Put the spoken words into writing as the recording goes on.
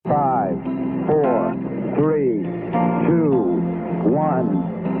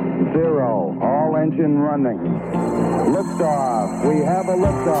engine running. Liftoff. We have a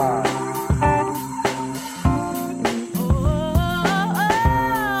liftoff.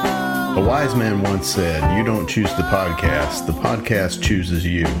 A wise man once said, "You don't choose the podcast chooses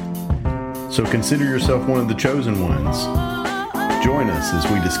you." So consider yourself one of the chosen ones. Join us as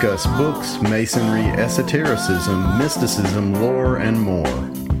we discuss books, masonry, esotericism, mysticism, lore, and more.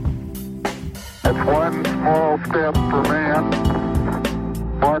 It's one small step for man,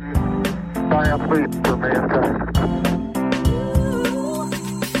 one giant leap for mankind.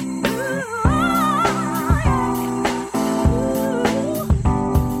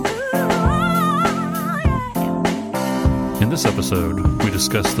 In this episode, we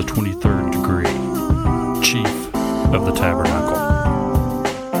discuss the 23rd degree, Chief of the Tabernacle.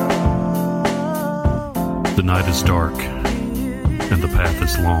 The night is dark, and the path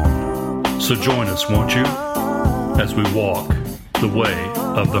is long. So join us, won't you, as we walk the way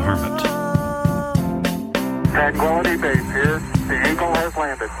of the hermit. Tranquility Base here. The Eagle has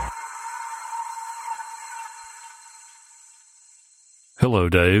landed. Hello,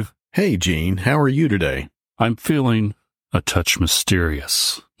 Dave. Hey, Gene. How are you today? I'm feeling a touch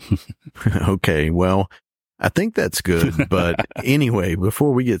mysterious. Okay, well, I think that's good. But anyway,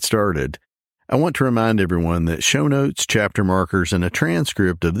 before we get started, I want to remind everyone that show notes, chapter markers, and a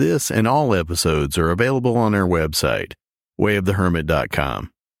transcript of this and all episodes are available on our website,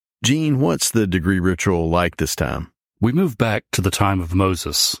 wayofthehermit.com. Gene, what's the degree ritual like this time? We move back to the time of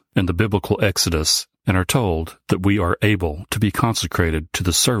Moses and the biblical Exodus and are told that we are able to be consecrated to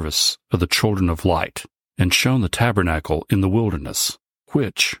the service of the children of light and shown the tabernacle in the wilderness,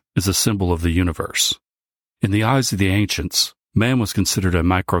 which is a symbol of the universe. In the eyes of the ancients, man was considered a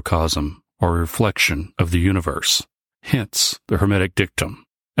microcosm or a reflection of the universe. Hence the Hermetic dictum,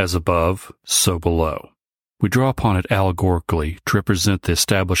 as above, so below. We draw upon it allegorically to represent the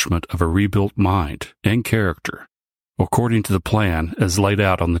establishment of a rebuilt mind and character, according to the plan as laid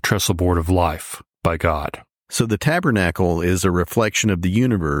out on the trestle board of life by God. So the tabernacle is a reflection of the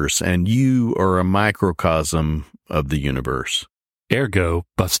universe, and you are a microcosm of the universe. Ergo,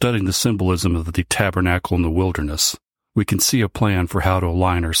 by studying the symbolism of the tabernacle in the wilderness, we can see a plan for how to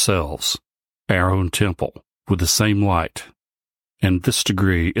align ourselves, our own temple, with the same light. And this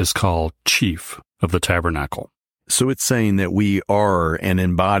degree is called Chief of the Tabernacle. So it's saying that we are an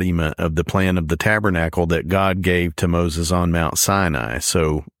embodiment of the plan of the tabernacle that God gave to Moses on Mount Sinai.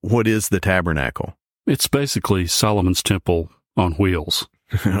 So what is the tabernacle? It's basically Solomon's temple on wheels.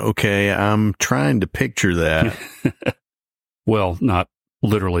 Okay, I'm trying to picture that. Well, not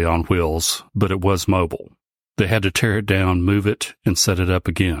literally on wheels, but it was mobile. They had to tear it down, move it, and set it up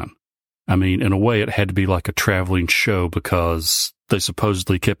again. I mean, in a way, it had to be like a traveling show because they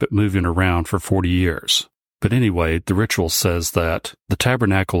supposedly kept it moving around for 40 years. But anyway, the ritual says that the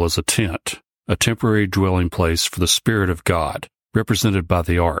tabernacle is a tent, a temporary dwelling place for the Spirit of God, represented by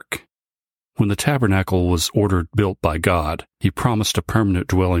the ark. When the tabernacle was ordered built by God, he promised a permanent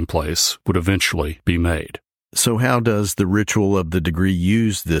dwelling place would eventually be made. So how does the ritual of the degree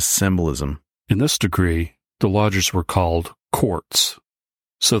use this symbolism? In this degree, the lodges were called courts.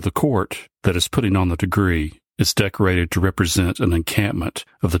 So the court that is putting on the degree is decorated to represent an encampment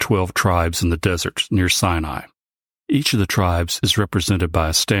of the 12 tribes in the desert near Sinai. Each of the tribes is represented by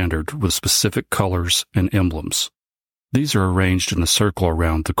a standard with specific colors and emblems. These are arranged in a circle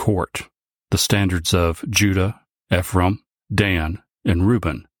around the court. The standards of Judah, Ephraim, Dan, and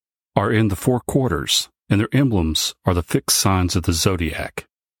Reuben are in the four quarters, and their emblems are the fixed signs of the zodiac: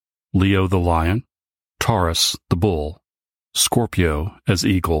 Leo the lion, Taurus the bull, Scorpio as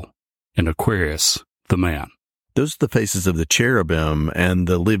eagle, and Aquarius the man. Those are the faces of the cherubim and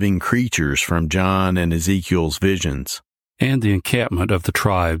the living creatures from John and Ezekiel's visions. And the encampment of the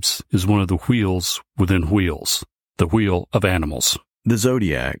tribes is one of the wheels within wheels, the wheel of animals. The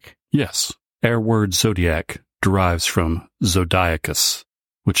zodiac. Yes, our word zodiac derives from zodiacus,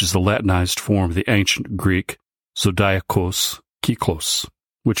 which is the Latinized form of the ancient Greek zodiakos kyklos,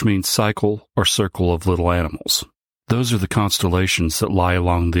 which means cycle or circle of little animals. Those are the constellations that lie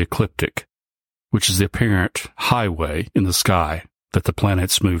along the ecliptic, which is the apparent highway in the sky that the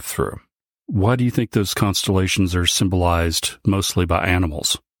planets move through. Why do you think those constellations are symbolized mostly by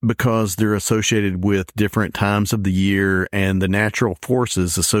animals? Because they're associated with different times of the year and the natural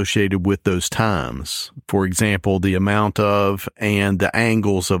forces associated with those times. For example, the amount of and the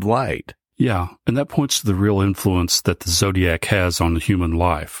angles of light. Yeah, and that points to the real influence that the zodiac has on the human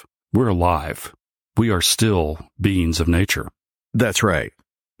life. We're alive. We are still beings of nature. That's right.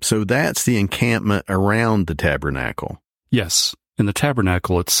 So that's the encampment around the tabernacle. Yes, and the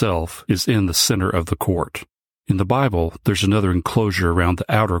tabernacle itself is in the center of the court. In the Bible, there's another enclosure around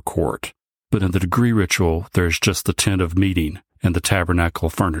the outer court, But in the degree ritual, there is just the tent of meeting and the tabernacle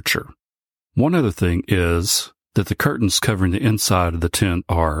furniture. One other thing is that the curtains covering the inside of the tent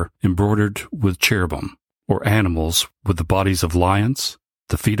are embroidered with cherubim, or animals with the bodies of lions,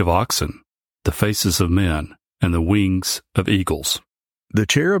 the feet of oxen, the faces of men, and the wings of eagles. The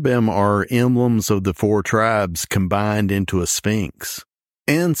cherubim are emblems of the 4 tribes combined into a sphinx.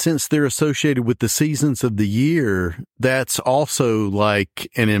 And since they're associated with the seasons of the year, that's also like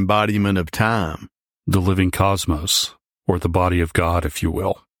an embodiment of time. The living cosmos, or the body of God, if you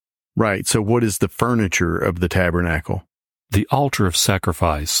will. Right, so what is the furniture of the tabernacle? The altar of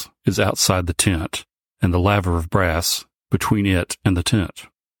sacrifice is outside the tent, and the laver of brass between it and the tent.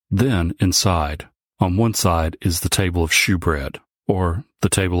 Then, inside, on one side is the table of shewbread, or the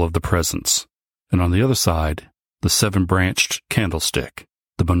table of the presence, and on the other side, the 7-branched candlestick,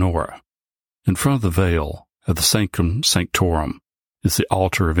 the menorah. In front of the veil of the sanctum sanctorum is the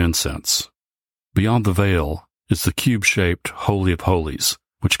altar of incense. Beyond the veil is the cube-shaped Holy of Holies,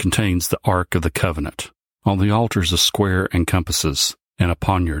 which contains the Ark of the Covenant. On the altar is a square and compasses, and a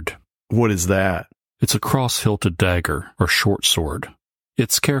poniard. What is that? It's a cross-hilted dagger or short sword.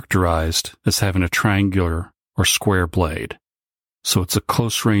 It's characterized as having a triangular or square blade, so it's a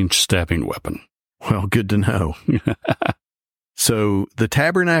close-range stabbing weapon. Well, good to know. So the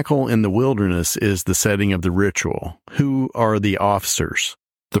tabernacle in the wilderness is the setting of the ritual. Who are the officers?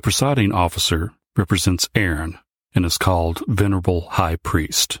 The presiding officer represents Aaron and is called Venerable High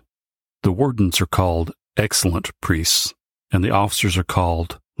Priest. The wardens are called Excellent Priests, and the officers are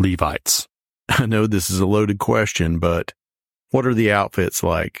called Levites. I know this is a loaded question, but what are the outfits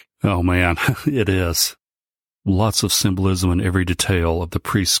like? Oh man, it is. Lots of symbolism in every detail of the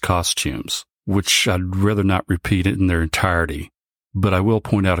priest's costumes, which I'd rather not repeat it in their entirety, but I will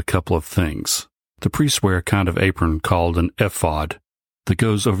point out a couple of things. The priests wear a kind of apron called an ephod that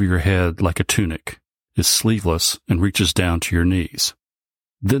goes over your head like a tunic, is sleeveless, and reaches down to your knees.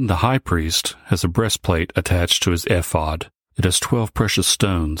 Then the high priest has a breastplate attached to his ephod. It has 12 precious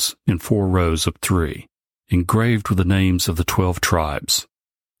stones in 4 rows of 3, engraved with the names of the 12 tribes.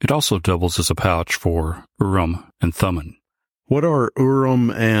 It also doubles as a pouch for Urim and Thummim. What are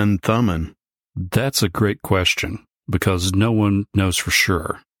Urim and Thummim? That's a great question, because no one knows for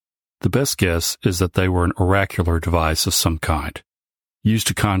sure. The best guess is that they were an oracular device of some kind, used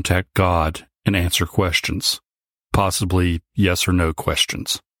to contact God and answer questions, possibly yes or no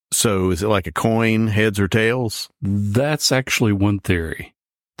questions. So is it like a coin, heads or tails? That's actually one theory.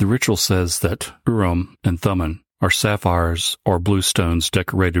 The ritual says that Urim and Thummim are sapphires or blue stones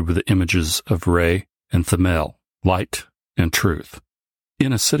decorated with the images of Re and Thamel, light and truth,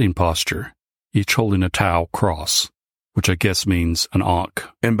 in a sitting posture, each holding a tau cross, which I guess means an ankh.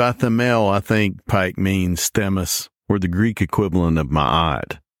 And by Thamel, I think Pike means Themis, or the Greek equivalent of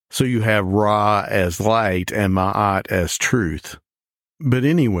Ma'at. So you have Ra as light and Ma'at as truth. But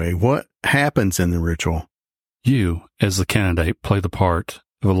anyway, what happens in the ritual? You, as the candidate, play the part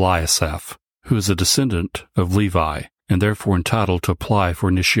of Eliasaph, who is a descendant of Levi and therefore entitled to apply for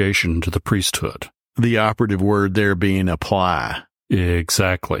initiation into the priesthood. The operative word there being apply.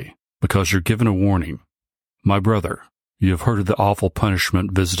 Exactly, because you're given a warning. My brother, you have heard of the awful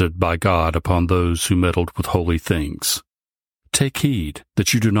punishment visited by God upon those who meddled with holy things. Take heed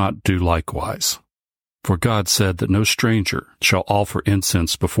that you do not do likewise. For God said that no stranger shall offer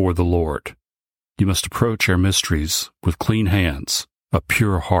incense before the Lord. You must approach our mysteries with clean hands, a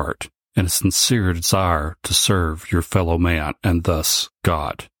pure heart, and a sincere desire to serve your fellow man, and thus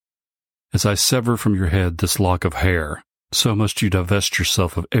God. As I sever from your head this lock of hair, so must you divest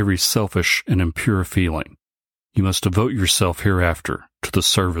yourself of every selfish and impure feeling. You must devote yourself hereafter to the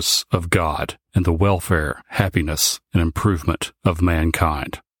service of God and the welfare, happiness, and improvement of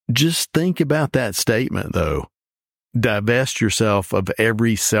mankind. Just think about that statement, though. Divest yourself of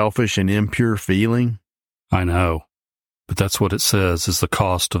every selfish and impure feeling. I know, but that's what it says is the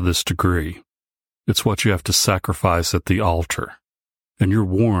cost of this degree. It's what you have to sacrifice at the altar. And you're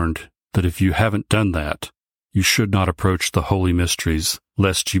warned that if you haven't done that, you should not approach the holy mysteries,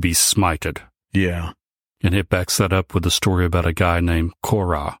 lest you be smited. Yeah. And it backs that up with a story about a guy named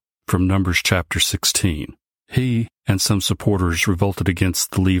Korah from Numbers chapter 16. He and some supporters revolted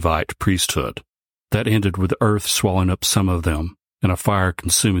against the Levite priesthood. That ended with the earth swallowing up some of them and a fire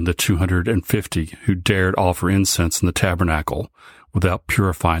consuming the 250 who dared offer incense in the tabernacle without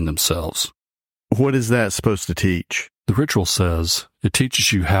purifying themselves. What is that supposed to teach? The ritual says it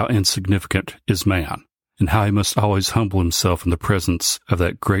teaches you how insignificant is man, and how he must always humble himself in the presence of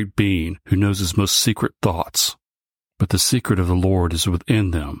that great being who knows his most secret thoughts. But the secret of the Lord is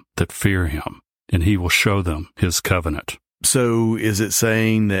within them that fear him, and he will show them his covenant. So is it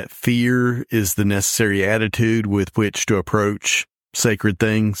saying that fear is the necessary attitude with which to approach sacred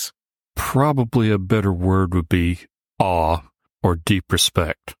things? Probably a better word would be awe or deep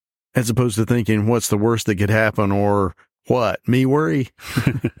respect. As opposed to thinking, what's the worst that could happen, or what, me worry?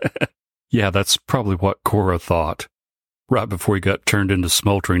 Yeah, that's probably what Korah thought, right before he got turned into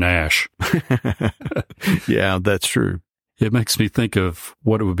smoldering ash. Yeah, that's true. It makes me think of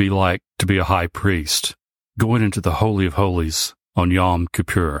what it would be like to be a high priest, going into the Holy of Holies on Yom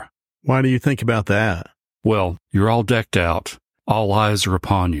Kippur. Why do you think about that? Well, you're all decked out, all eyes are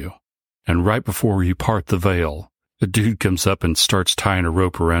upon you, and right before you part the veil, a dude comes up and starts tying a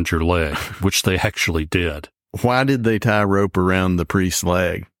rope around your leg, which they actually did. Why did they tie a rope around the priest's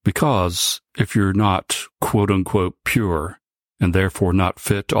leg? Because if you're not quote-unquote pure, and therefore not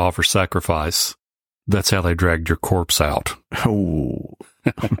fit to offer sacrifice, that's how they dragged your corpse out. Oh.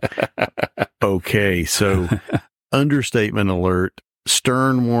 Okay, so understatement alert,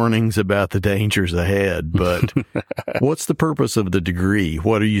 stern warnings about the dangers ahead, but what's the purpose of the degree?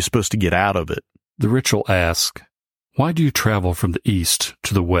 What are you supposed to get out of it? The ritual asks, why do you travel from the east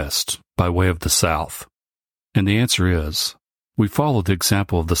to the west by way of the south? And the answer is, we follow the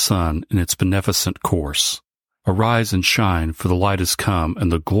example of the sun in its beneficent course. Arise and shine, for the light has come,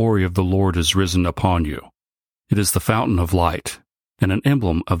 and the glory of the Lord is risen upon you. It is the fountain of light, and an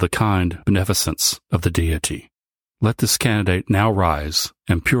emblem of the kind beneficence of the deity. Let this candidate now rise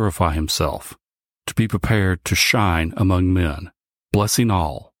and purify himself, to be prepared to shine among men, blessing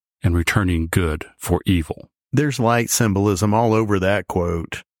all and returning good for evil. There's light symbolism all over that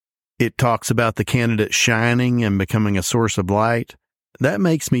quote. It talks about the candidate shining and becoming a source of light. That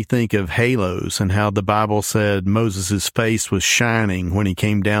makes me think of halos and how the Bible said Moses' face was shining when he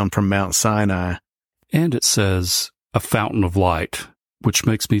came down from Mount Sinai. And it says, a fountain of light, which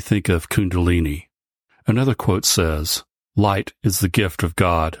makes me think of Kundalini. Another quote says, light is the gift of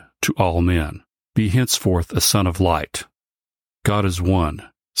God to all men. Be henceforth a son of light. God is one,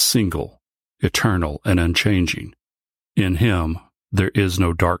 single, eternal, and unchanging. In him there is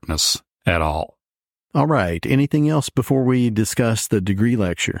no darkness at all. All right. Anything else before we discuss the degree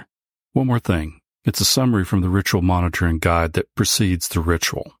lecture? One more thing. It's a summary from the ritual monitoring guide that precedes the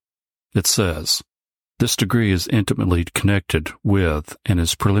ritual. It says, this degree is intimately connected with and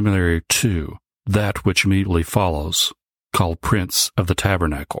is preliminary to that which immediately follows, called Prince of the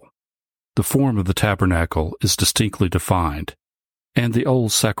Tabernacle. The form of the tabernacle is distinctly defined, and the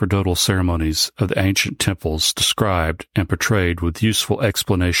old sacerdotal ceremonies of the ancient temples described and portrayed with useful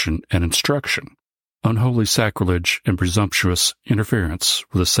explanation and instruction. Unholy sacrilege and presumptuous interference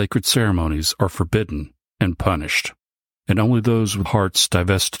with the sacred ceremonies are forbidden and punished, and only those with hearts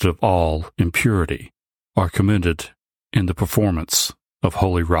divested of all impurity are commended in the performance of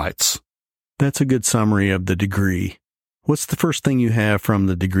holy rites. That's a good summary of the degree. What's the first thing you have from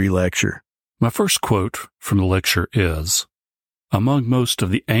the degree lecture? My first quote from the lecture is, among most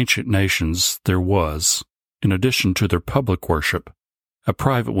of the ancient nations there was, in addition to their public worship, a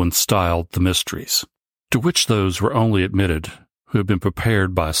private one styled the mysteries, to which those were only admitted who had been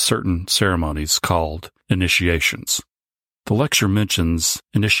prepared by certain ceremonies called initiations. The lecture mentions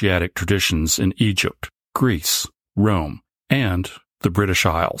initiatic traditions in Egypt, Greece, Rome, and the British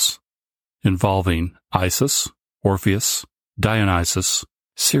Isles, involving Isis, Orpheus, Dionysus,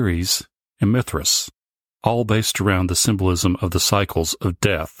 Ceres, and Mithras, all based around the symbolism of the cycles of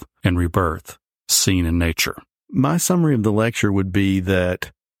death and rebirth seen in nature. My summary of the lecture would be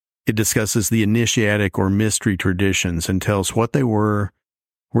that it discusses the initiatic or mystery traditions and tells what they were,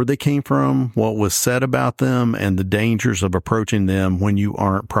 where they came from, what was said about them, and the dangers of approaching them when you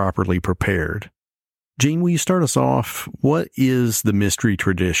aren't properly prepared. Gene, will you start us off? What is the mystery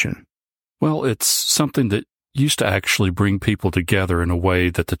tradition? Well, it's something that used to actually bring people together in a way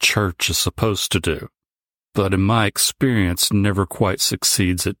that the church is supposed to do, but in my experience never quite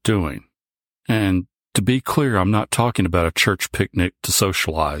succeeds at doing. And to be clear, I'm not talking about a church picnic to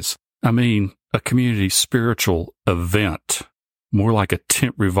socialize. I mean a community spiritual event, more like a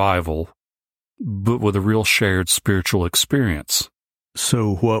tent revival, but with a real shared spiritual experience.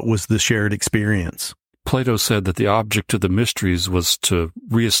 So what was the shared experience? Plato said that the object of the mysteries was to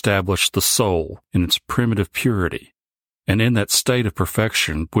reestablish the soul in its primitive purity, and in that state of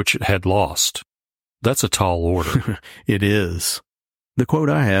perfection which it had lost. That's a tall order. It is. The quote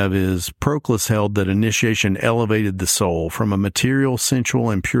I have is, Proclus held that initiation elevated the soul from a material,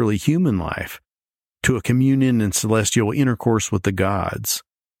 sensual, and purely human life to a communion and celestial intercourse with the gods,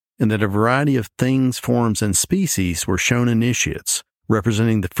 and that a variety of things, forms, and species were shown initiates,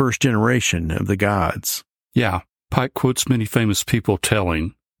 representing the first generation of the gods. Yeah, Pike quotes many famous people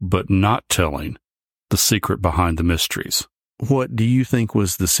telling, but not telling, the secret behind the mysteries. What do you think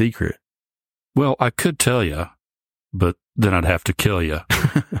was the secret? Well, I could tell you, but then I'd have to kill you.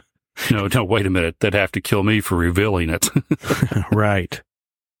 No, wait a minute. They'd have to kill me for revealing it. Right.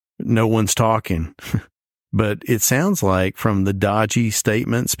 No one's talking. But it sounds like from the dodgy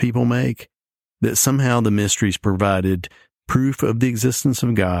statements people make that somehow the mysteries provided proof of the existence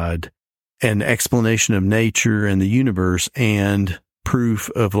of God, an explanation of nature and the universe, and proof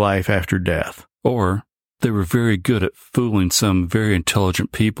of life after death. Or they were very good at fooling some very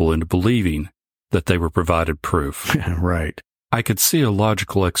intelligent people into believing that they were provided proof. Right. I could see a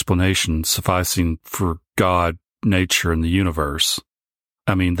logical explanation sufficing for God, nature, and the universe.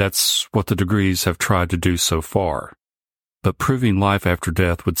 I mean, that's what the degrees have tried to do so far. But proving life after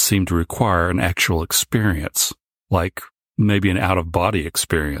death would seem to require an actual experience, like maybe an out-of-body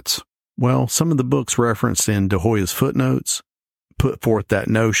experience. Well, some of the books referenced in De Hoya's footnotes put forth that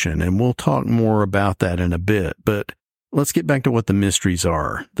notion, and we'll talk more about that in a bit. But let's get back to what the mysteries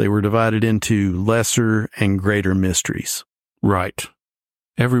are. They were divided into lesser and greater mysteries. Right.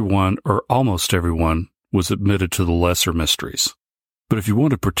 Everyone, or almost everyone, was admitted to the lesser mysteries. But if you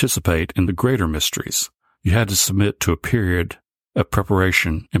wanted to participate in the greater mysteries, you had to submit to a period of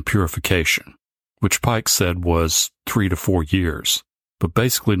preparation and purification, which Pike said was 3 to 4 years. But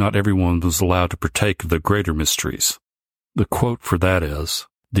basically not everyone was allowed to partake of the greater mysteries. The quote for that is,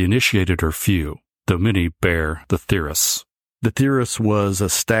 "The initiated are few, though many bear the theros." The theros was a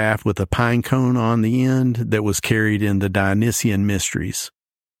staff with a pine cone on the end that was carried in the Dionysian mysteries,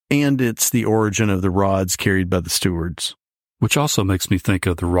 and it's the origin of the rods carried by the stewards. Which also makes me think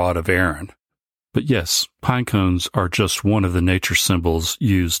of the rod of Aaron. But yes, pine cones are just one of the nature symbols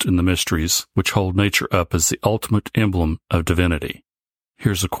used in the mysteries, which hold nature up as the ultimate emblem of divinity.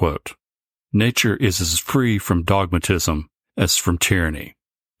 Here's a quote. "Nature is as free from dogmatism as from tyranny,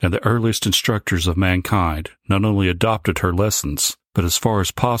 and the earliest instructors of mankind not only adopted her lessons, but as far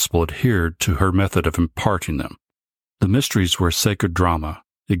as possible adhered to her method of imparting them. The mysteries were a sacred drama,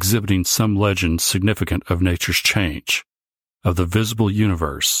 exhibiting some legend significant of nature's change, of the visible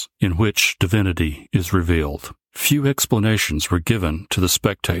universe in which divinity is revealed. Few explanations were given to the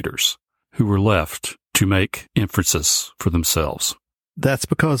spectators, who were left to make inferences for themselves." That's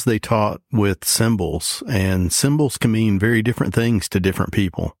because they taught with symbols, and symbols can mean very different things to different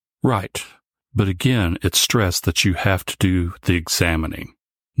people. Right. But again, it's stressed that you have to do the examining.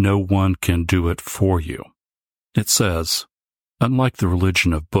 No one can do it for you. It says, unlike the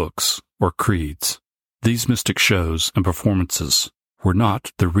religion of books or creeds, these mystic shows and performances were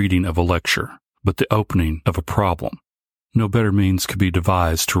not the reading of a lecture, but the opening of a problem. No better means could be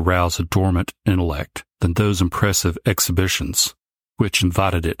devised to rouse a dormant intellect than those impressive exhibitions, which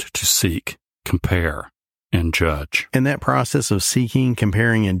invited it to seek, compare, and judge. And that process of seeking,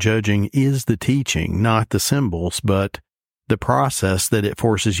 comparing, and judging is the teaching, not the symbols, but the process that it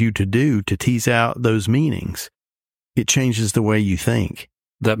forces you to do to tease out those meanings. It changes the way you think.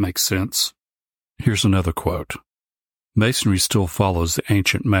 That makes sense. Here's another quote. "Masonry still follows the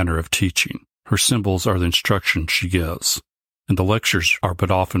ancient manner of teaching. Her symbols are the instruction she gives, and the lectures are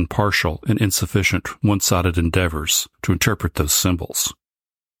but often partial and insufficient one-sided endeavors to interpret those symbols.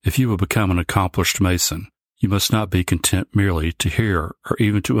 If you will become an accomplished Mason, you must not be content merely to hear or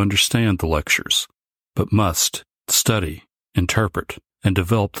even to understand the lectures, but must study, interpret, and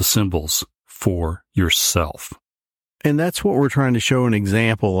develop the symbols for yourself." And that's what we're trying to show an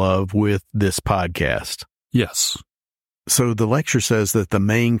example of with this podcast. Yes. So the lecture says that the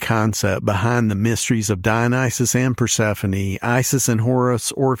main concept behind the mysteries of Dionysus and Persephone, Isis and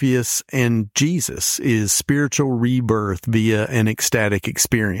Horus, Orpheus, and Jesus is spiritual rebirth via an ecstatic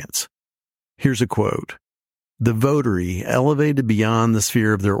experience. Here's a quote. "The votary, elevated beyond the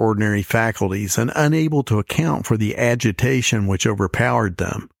sphere of their ordinary faculties and unable to account for the agitation which overpowered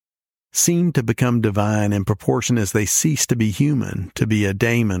them, seemed to become divine in proportion as they ceased to be human, to be a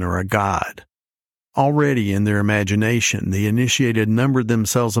daemon or a god. Already in their imagination, the initiated numbered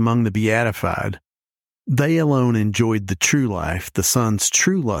themselves among the beatified. They alone enjoyed the true life, the sun's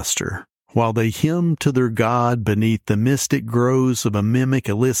true luster, while they hymned to their God beneath the mystic groves of a mimic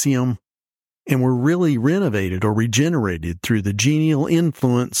Elysium, and were really renovated or regenerated through the genial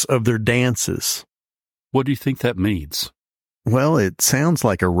influence of their dances." What do you think that means? Well, it sounds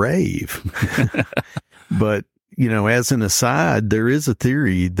like a rave. But, as an aside, there is a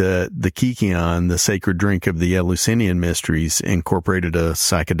theory that the Kykeon, the sacred drink of the Eleusinian mysteries, incorporated a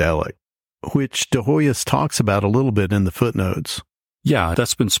psychedelic, which De Hoyos talks about a little bit in the footnotes. Yeah,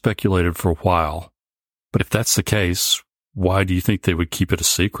 that's been speculated for a while. But if that's the case, why do you think they would keep it a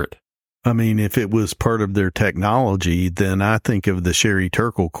secret? I mean, if it was part of their technology, then I think of the Sherry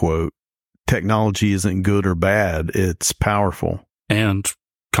Turkle quote, technology isn't good or bad. It's powerful. And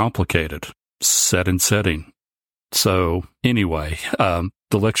complicated. Set and setting. So, anyway, the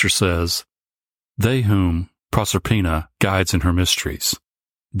lecture says, they whom Proserpina guides in her mysteries,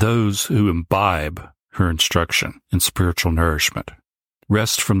 those who imbibe her instruction and spiritual nourishment,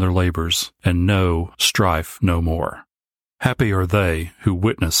 rest from their labors and know strife no more. Happy are they who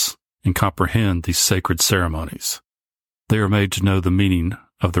witness and comprehend these sacred ceremonies. They are made to know the meaning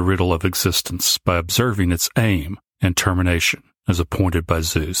of the riddle of existence by observing its aim and termination as appointed by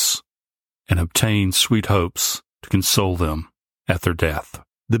Zeus, and obtain sweet hopes to console them at their death.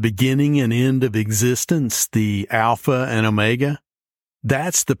 The beginning and end of existence, the Alpha and Omega,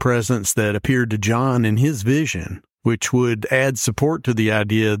 that's the presence that appeared to John in his vision, which would add support to the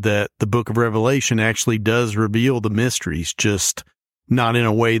idea that the book of Revelation actually does reveal the mysteries, just not in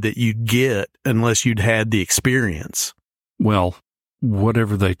a way that you'd get unless you'd had the experience. Well,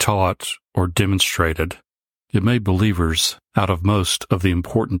 whatever they taught or demonstrated, it made believers out of most of the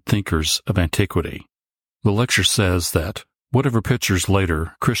important thinkers of antiquity. The lecture says that whatever pictures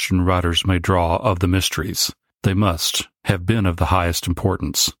later Christian writers may draw of the mysteries, they must have been of the highest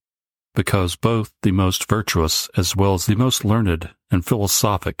importance, because both the most virtuous as well as the most learned and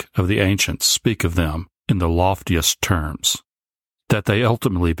philosophic of the ancients speak of them in the loftiest terms. That they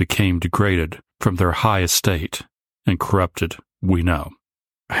ultimately became degraded from their high estate and corrupted, we know.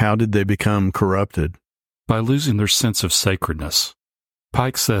 How did they become corrupted? By losing their sense of sacredness.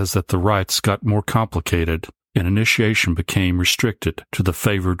 Pike says that the rites got more complicated and initiation became restricted to the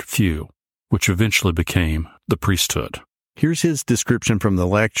favored few, which eventually became the priesthood. Here's his description from the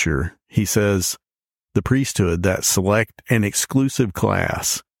lecture. He says, the priesthood, that select and exclusive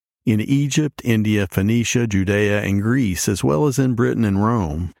class, in Egypt, India, Phoenicia, Judea, and Greece, as well as in Britain and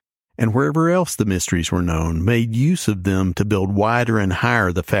Rome, and wherever else the mysteries were known, made use of them to build wider and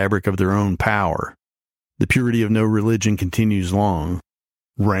higher the fabric of their own power. The purity of no religion continues long.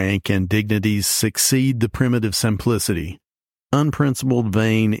 Rank and dignities succeed the primitive simplicity. Unprincipled,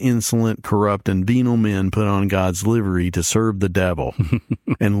 vain, insolent, corrupt, and venal men put on God's livery to serve the devil.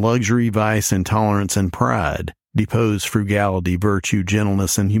 And luxury, vice, intolerance, and pride depose frugality, virtue,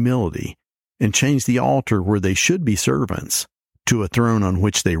 gentleness, and humility, and change the altar where they should be servants to a throne on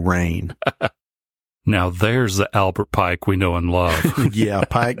which they reign. Now there's the Albert Pike we know and love. Yeah,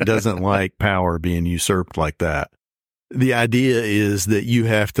 Pike doesn't like power being usurped like that. The idea is that you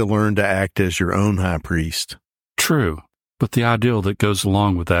have to learn to act as your own high priest. True, but the ideal that goes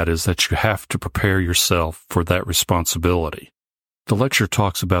along with that is that you have to prepare yourself for that responsibility. The lecture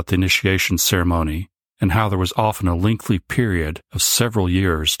talks about the initiation ceremony and how there was often a lengthy period of several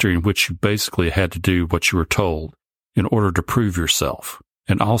years during which you basically had to do what you were told in order to prove yourself,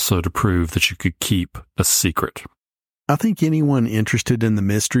 and also to prove that you could keep a secret. I think anyone interested in the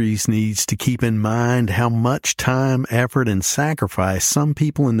mysteries needs to keep in mind how much time, effort, and sacrifice some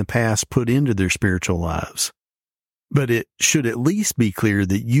people in the past put into their spiritual lives. But it should at least be clear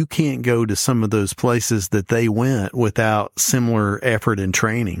that you can't go to some of those places that they went without similar effort and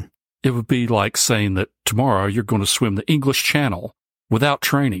training. It would be like saying that tomorrow you're going to swim the English Channel without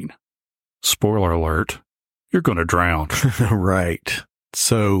training. Spoiler alert, you're going to drown. Right.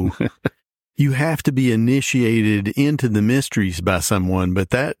 So you have to be initiated into the mysteries by someone,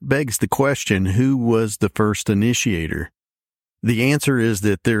 but that begs the question, who was the first initiator? The answer is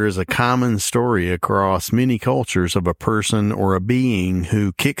that there is a common story across many cultures of a person or a being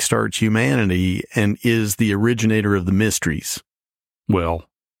who kickstarts humanity and is the originator of the mysteries. Well,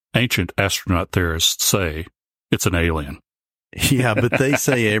 ancient astronaut theorists say it's an alien. Yeah, but they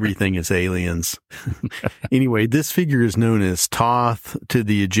say everything is aliens. Anyway, this figure is known as Thoth to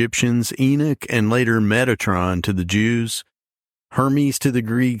the Egyptians, Enoch, and later Metatron to the Jews, Hermes to the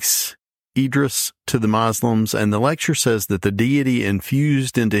Greeks, Idris to the Muslims, and the lecture says that the deity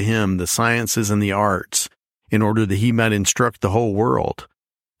infused into him the sciences and the arts in order that he might instruct the whole world.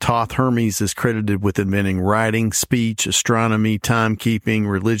 Thoth Hermes is credited with inventing writing, speech, astronomy, timekeeping,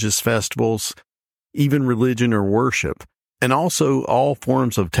 religious festivals, even religion or worship, and also all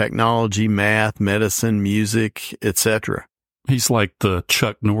forms of technology, math, medicine, music, etc. He's like the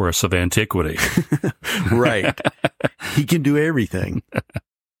Chuck Norris of antiquity. Right. He can do everything.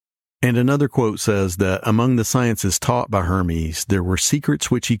 And another quote says that among the sciences taught by Hermes, there were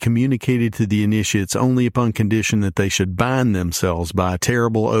secrets which he communicated to the initiates only upon condition that they should bind themselves by a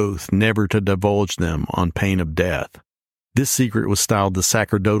terrible oath never to divulge them on pain of death. This secret was styled the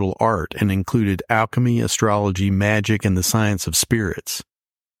sacerdotal art and included alchemy, astrology, magic, and the science of spirits.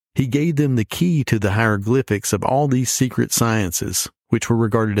 He gave them the key to the hieroglyphics of all these secret sciences, which were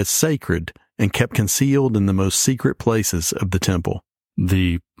regarded as sacred and kept concealed in the most secret places of the temple.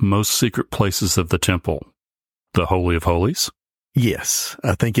 the most secret places of the temple, the Holy of Holies? Yes,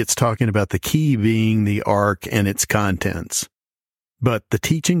 I think it's talking about the key being the ark and its contents. But the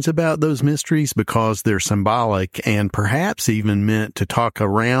teachings about those mysteries, because they're symbolic and perhaps even meant to talk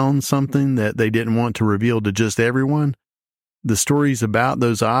around something that they didn't want to reveal to just everyone, the stories about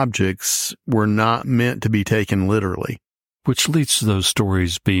those objects were not meant to be taken literally. Which leads to those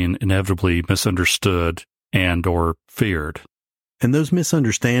stories being inevitably misunderstood and or feared. And those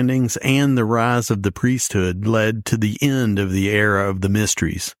misunderstandings and the rise of the priesthood led to the end of the era of the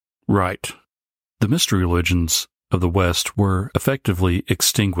mysteries. Right. The mystery religions of the West were effectively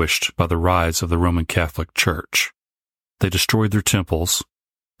extinguished by the rise of the Roman Catholic Church. They destroyed their temples,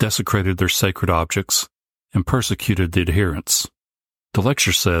 desecrated their sacred objects, and persecuted the adherents. The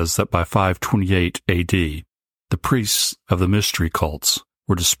lecture says that by 528 A.D., the priests of the mystery cults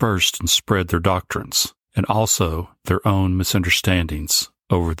were dispersed and spread their doctrines, and also their own misunderstandings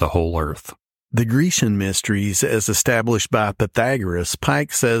over the whole earth. The Grecian mysteries, as established by Pythagoras,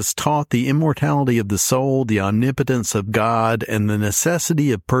 Pike says, taught the immortality of the soul, the omnipotence of God, and the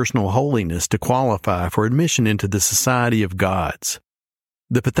necessity of personal holiness to qualify for admission into the society of gods.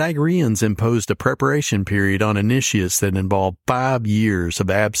 The Pythagoreans imposed a preparation period on initiates that involved 5 years of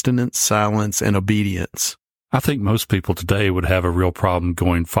abstinence, silence, and obedience. I think most people today would have a real problem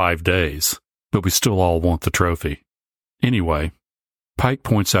going 5 days, but we still all want the trophy. Anyway, Pike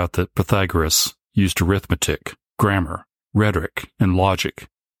points out that Pythagoras used arithmetic, grammar, rhetoric, and logic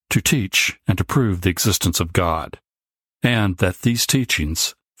to teach and to prove the existence of God, and that these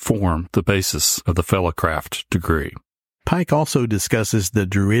teachings form the basis of the fellowcraft degree. Pike also discusses the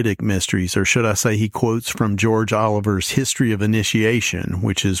Druidic mysteries, or should I say he quotes from George Oliver's History of Initiation,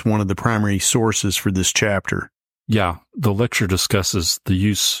 which is one of the primary sources for this chapter. Yeah, the lecture discusses the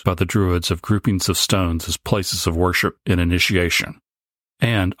use by the Druids of groupings of stones as places of worship in initiation,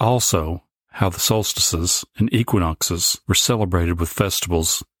 and also how the solstices and equinoxes were celebrated with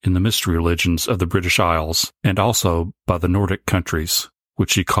festivals in the mystery religions of the British Isles and also by the Nordic countries,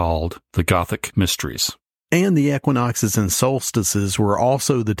 which he called the Gothic mysteries. And the equinoxes and solstices were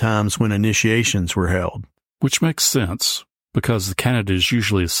also the times when initiations were held. Which makes sense, because the Canada is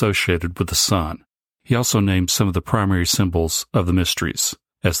usually associated with the sun. He also named some of the primary symbols of the mysteries,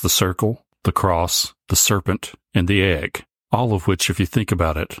 as the circle, the cross, the serpent, and the egg, all of which, if you think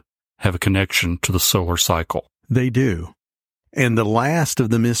about it, have a connection to the solar cycle. They do. And the last of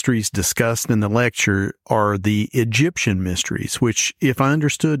the mysteries discussed in the lecture are the Egyptian mysteries, which, if I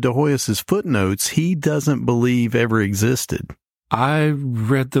understood De Hoyos's footnotes, he doesn't believe ever existed. I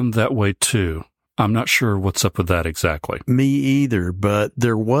read them that way too. I'm not sure what's up with that exactly. Me either, but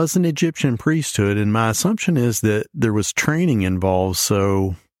there was an Egyptian priesthood, and my assumption is that there was training involved,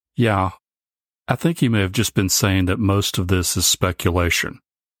 so... Yeah, I think he may have just been saying that most of this is speculation,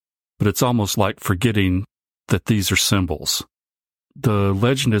 but it's almost like forgetting that these are symbols. The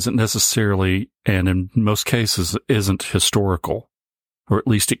legend isn't necessarily, and in most cases, isn't historical, or at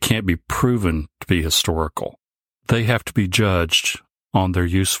least it can't be proven to be historical. They have to be judged on their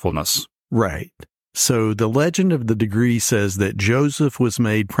usefulness. Right. So the legend of the degree says that Joseph was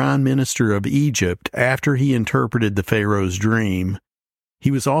made prime minister of Egypt after he interpreted the Pharaoh's dream.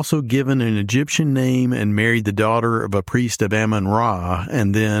 He was also given an Egyptian name and married the daughter of a priest of Amun-Ra,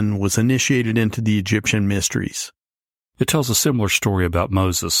 and then was initiated into the Egyptian mysteries. It tells a similar story about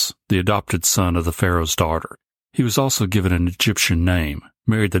Moses, the adopted son of the Pharaoh's daughter. He was also given an Egyptian name,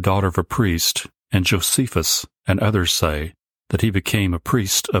 married the daughter of a priest, and Josephus and others say that he became a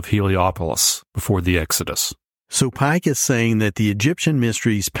priest of Heliopolis before the Exodus. So Pike is saying that the Egyptian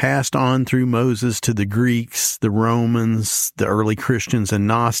mysteries passed on through Moses to the Greeks, the Romans, the early Christians, and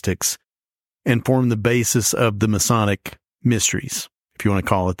Gnostics, and form the basis of the Masonic mysteries, if you want to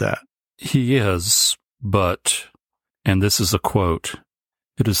call it that. He is, but, and this is a quote,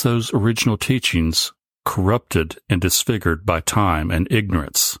 "It is those original teachings, corrupted and disfigured by time and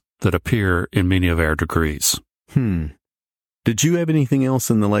ignorance, that appear in many of our degrees." Did you have anything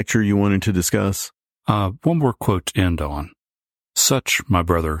else in the lecture you wanted to discuss? One more quote to end on. "Such, my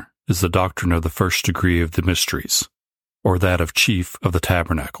brother, is the doctrine of the first degree of the mysteries, or that of chief of the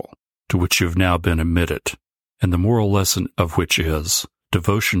tabernacle, to which you have now been admitted, and the moral lesson of which is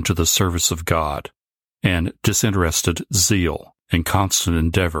devotion to the service of God, and disinterested zeal and constant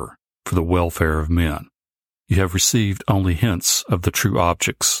endeavor for the welfare of men. You have received only hints of the true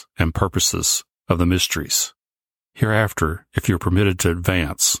objects and purposes of the mysteries. Hereafter, if you are permitted to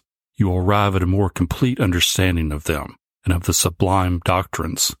advance, you will arrive at a more complete understanding of them and of the sublime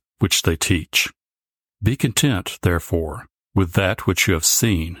doctrines which they teach. Be content, therefore, with that which you have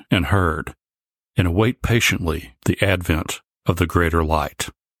seen and heard, and await patiently the advent of the greater light.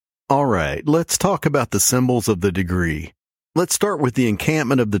 All right, let's talk about the symbols of the degree. Let's start with the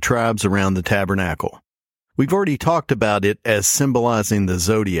encampment of the tribes around the tabernacle. We've already talked about it as symbolizing the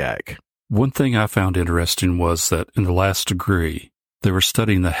zodiac. One thing I found interesting was that in the last degree, they were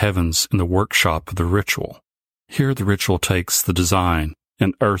studying the heavens in the workshop of the ritual. Here the ritual takes the design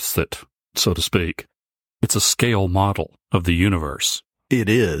and earths it, so to speak. It's a scale model of the universe. It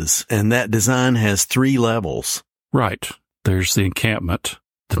is, and that design has 3 levels. Right. There's the encampment,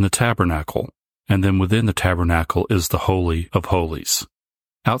 then the tabernacle, and then within the tabernacle is the Holy of Holies.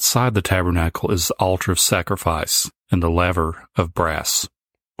 Outside the tabernacle is the altar of sacrifice and the laver of brass.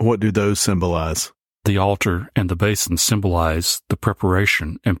 What do those symbolize? The altar and the basin symbolize the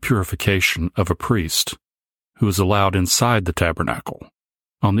preparation and purification of a priest who is allowed inside the tabernacle.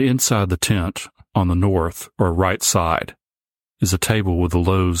 On the inside of the tent, on the north or right side, is a table with the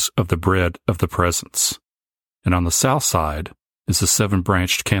loaves of the bread of the presence. And on the south side is the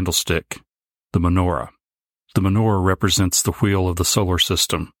 7-branched candlestick, the menorah. The menorah represents the wheel of the solar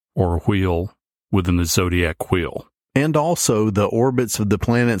system, or a wheel within the zodiac wheel. And also the orbits of the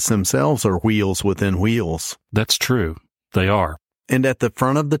planets themselves are wheels within wheels. That's true. They are. And at the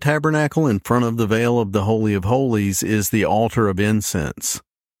front of the tabernacle, in front of the veil of the Holy of Holies, is the altar of incense.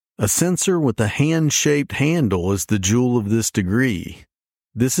 A censer with a hand-shaped handle is the jewel of this degree.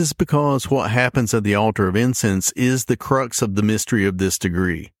 This is because what happens at the altar of incense is the crux of the mystery of this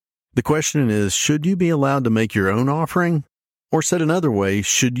degree. The question is, should you be allowed to make your own offering? Or said another way,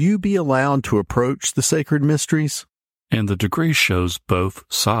 should you be allowed to approach the sacred mysteries? And the degree shows both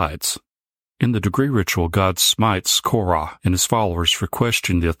sides. In the degree ritual, God smites Korah and his followers for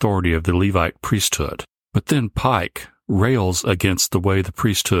questioning the authority of the Levite priesthood. But then Pike rails against the way the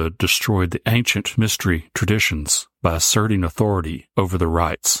priesthood destroyed the ancient mystery traditions by asserting authority over the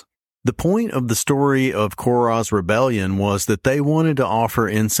rites. The point of the story of Korah's rebellion was that they wanted to offer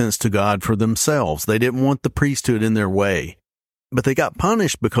incense to God for themselves. They didn't want the priesthood in their way. But they got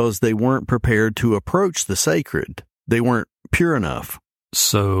punished because they weren't prepared to approach the sacred. They weren't pure enough.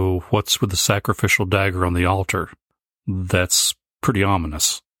 So what's with the sacrificial dagger on the altar? That's pretty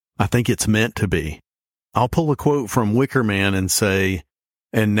ominous. I think it's meant to be. I'll pull a quote from Wicker Man and say,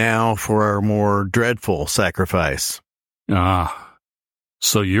 "And now for our more dreadful sacrifice." Ah,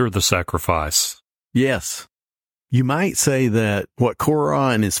 so you're the sacrifice. Yes. You might say that what Korah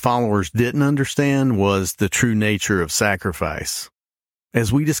and his followers didn't understand was the true nature of sacrifice.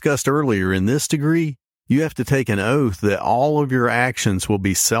 As we discussed earlier, in this degree, you have to take an oath that all of your actions will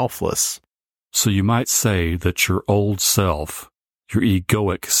be selfless. So you might say that your old self, your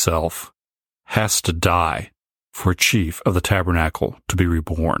egoic self, has to die for a chief of the tabernacle to be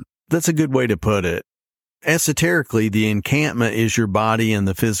reborn. That's a good way to put it. Esoterically, the encampment is your body in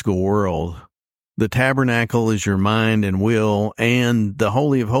the physical world. The tabernacle is your mind and will, and the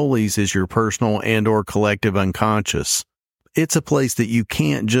Holy of Holies is your personal and or collective unconscious. It's a place that you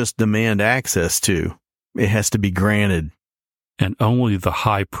can't just demand access to. It has to be granted. And only the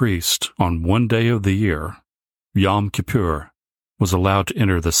high priest on one day of the year, Yom Kippur, was allowed to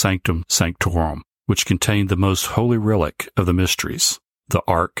enter the Sanctum Sanctorum, which contained the most holy relic of the mysteries, the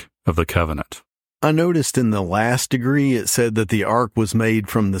Ark of the Covenant. I noticed in the last degree it said that the ark was made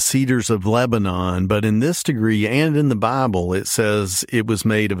from the cedars of Lebanon, but in this degree and in the Bible it says it was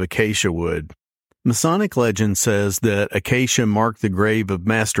made of acacia wood. Masonic legend says that acacia marked the grave of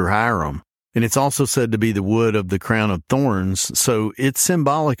Master Hiram, and it's also said to be the wood of the crown of thorns, so it's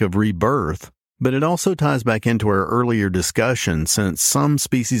symbolic of rebirth. But it also ties back into our earlier discussion, since some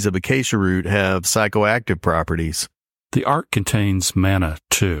species of acacia root have psychoactive properties. The ark contains manna,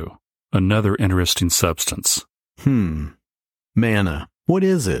 too, another interesting substance. Manna. What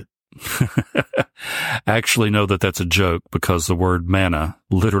is it? I actually know that that's a joke because the word manna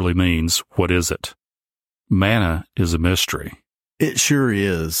literally means, what is it? Manna is a mystery. It sure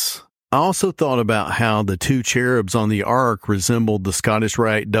is. I also thought about how the 2 cherubs on the ark resembled the Scottish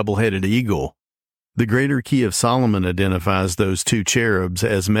Rite double-headed eagle. The Greater Key of Solomon identifies those 2 cherubs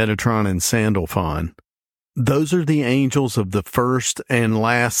as Metatron and Sandalphon. Those are the angels of the first and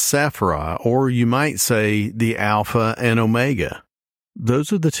last Sephirah, or you might say the Alpha and Omega.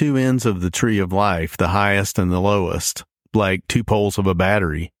 Those are the 2 ends of the tree of life, the highest and the lowest, like 2 poles of a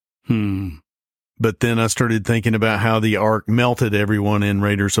battery. But then I started thinking about how the ark melted everyone in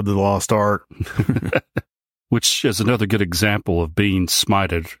Raiders of the Lost Ark. Which is another good example of being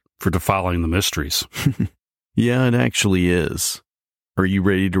smited for defiling the mysteries. Yeah, it actually is. Are you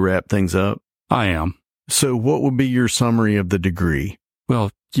ready to wrap things up? I am. So what would be your summary of the degree?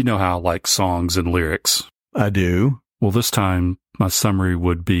 Well, you know how I like songs and lyrics. I do. Well, this time my summary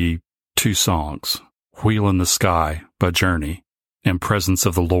would be 2 songs, Wheel in the Sky by Journey, and Presence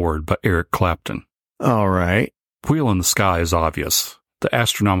of the Lord by Eric Clapton. All right. Wheel in the Sky is obvious. The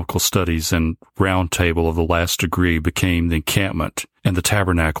astronomical studies and round table of the last degree became the encampment and the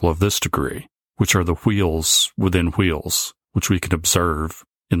tabernacle of this degree, which are the wheels within wheels, which we can observe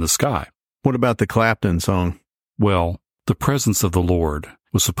in the sky. What about the Clapton song? Well, the presence of the Lord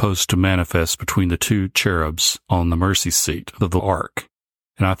was supposed to manifest between the two cherubs on the mercy seat of the ark,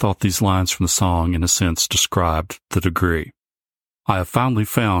 and I thought these lines from the song, in a sense, described the degree. I have finally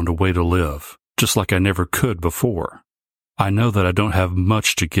found a way to live, just like I never could before. I know that I don't have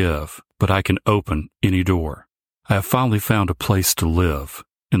much to give, but I can open any door. I have finally found a place to live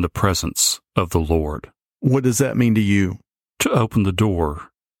in the presence of the Lord. What does that mean to you? To open the door,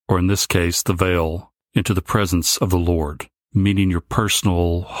 or in this case, the veil, into the presence of the Lord, meaning your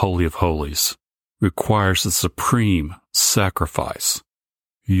personal Holy of Holies, requires the supreme sacrifice,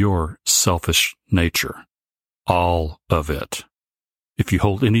 your selfish nature, all of it. If you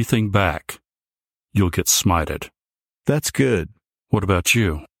hold anything back, you'll get smited. That's good. What about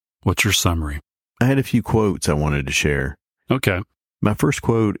you? What's your summary? I had a few quotes I wanted to share. Okay. My first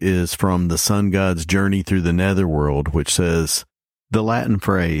quote is from the Sun God's Journey Through the Netherworld, which says, the Latin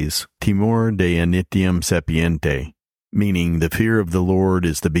phrase, timor de initium sapiente, meaning the fear of the Lord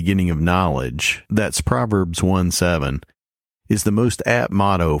is the beginning of knowledge, that's Proverbs 1:7, is the most apt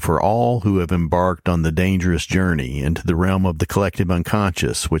motto for all who have embarked on the dangerous journey into the realm of the collective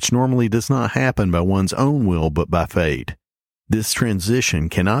unconscious, which normally does not happen by one's own will but by fate. This transition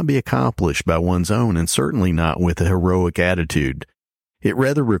cannot be accomplished by one's own, and certainly not with a heroic attitude. It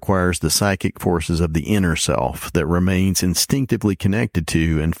rather requires the psychic forces of the inner self that remains instinctively connected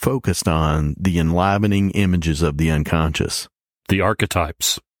to and focused on the enlivening images of the unconscious. The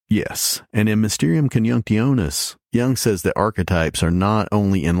archetypes. Yes, and in Mysterium Conjunctionis, Jung says that archetypes are not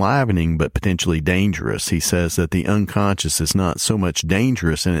only enlivening but potentially dangerous. He says that the unconscious is not so much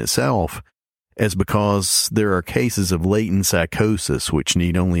dangerous in itself as because there are cases of latent psychosis which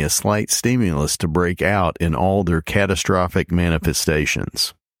need only a slight stimulus to break out in all their catastrophic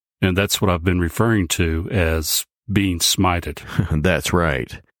manifestations. And that's what I've been referring to as being smited. That's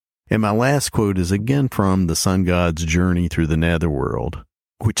right. And my last quote is again from the Sun God's Journey Through the Netherworld,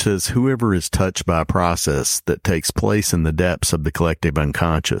 which says, whoever is touched by a process that takes place in the depths of the collective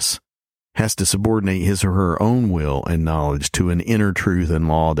unconscious has to subordinate his or her own will and knowledge to an inner truth and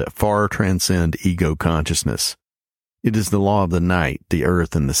law that far transcend ego consciousness. It is the law of the night, the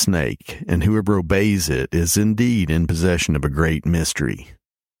earth, and the snake, and whoever obeys it is indeed in possession of a great mystery.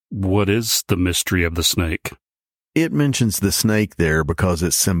 What is the mystery of the snake? It mentions the snake there because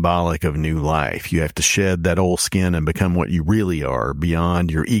it's symbolic of new life. You have to shed that old skin and become what you really are,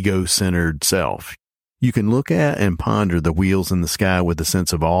 beyond your ego-centered self. You can look at and ponder the wheels in the sky with a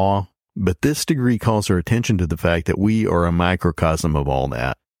sense of awe, but this degree calls our attention to the fact that we are a microcosm of all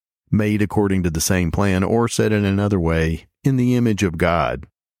that, made according to the same plan, or said in another way, in the image of God.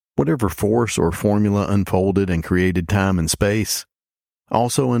 Whatever force or formula unfolded and created time and space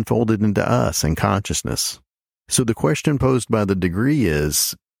also unfolded into us and consciousness. So the question posed by the degree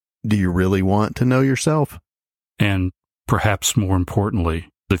is, do you really want to know yourself? And perhaps more importantly,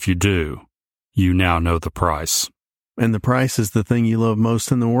 if you do, you now know the price. And the price is the thing you love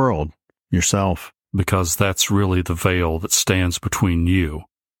most in the world, yourself. Because that's really the veil that stands between you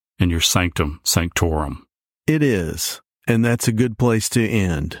and your sanctum sanctorum. It is, and that's a good place to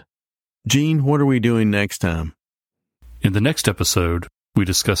end. Gene, what are we doing next time? In the next episode, we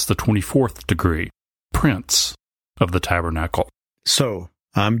discuss the 24th degree, Prince of the Tabernacle. So,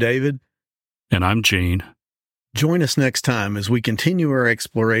 I'm David. And I'm Gene. Join us next time as we continue our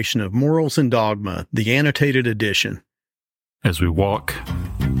exploration of Morals and Dogma, the annotated edition. As we walk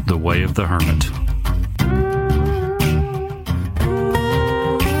the way of the hermit.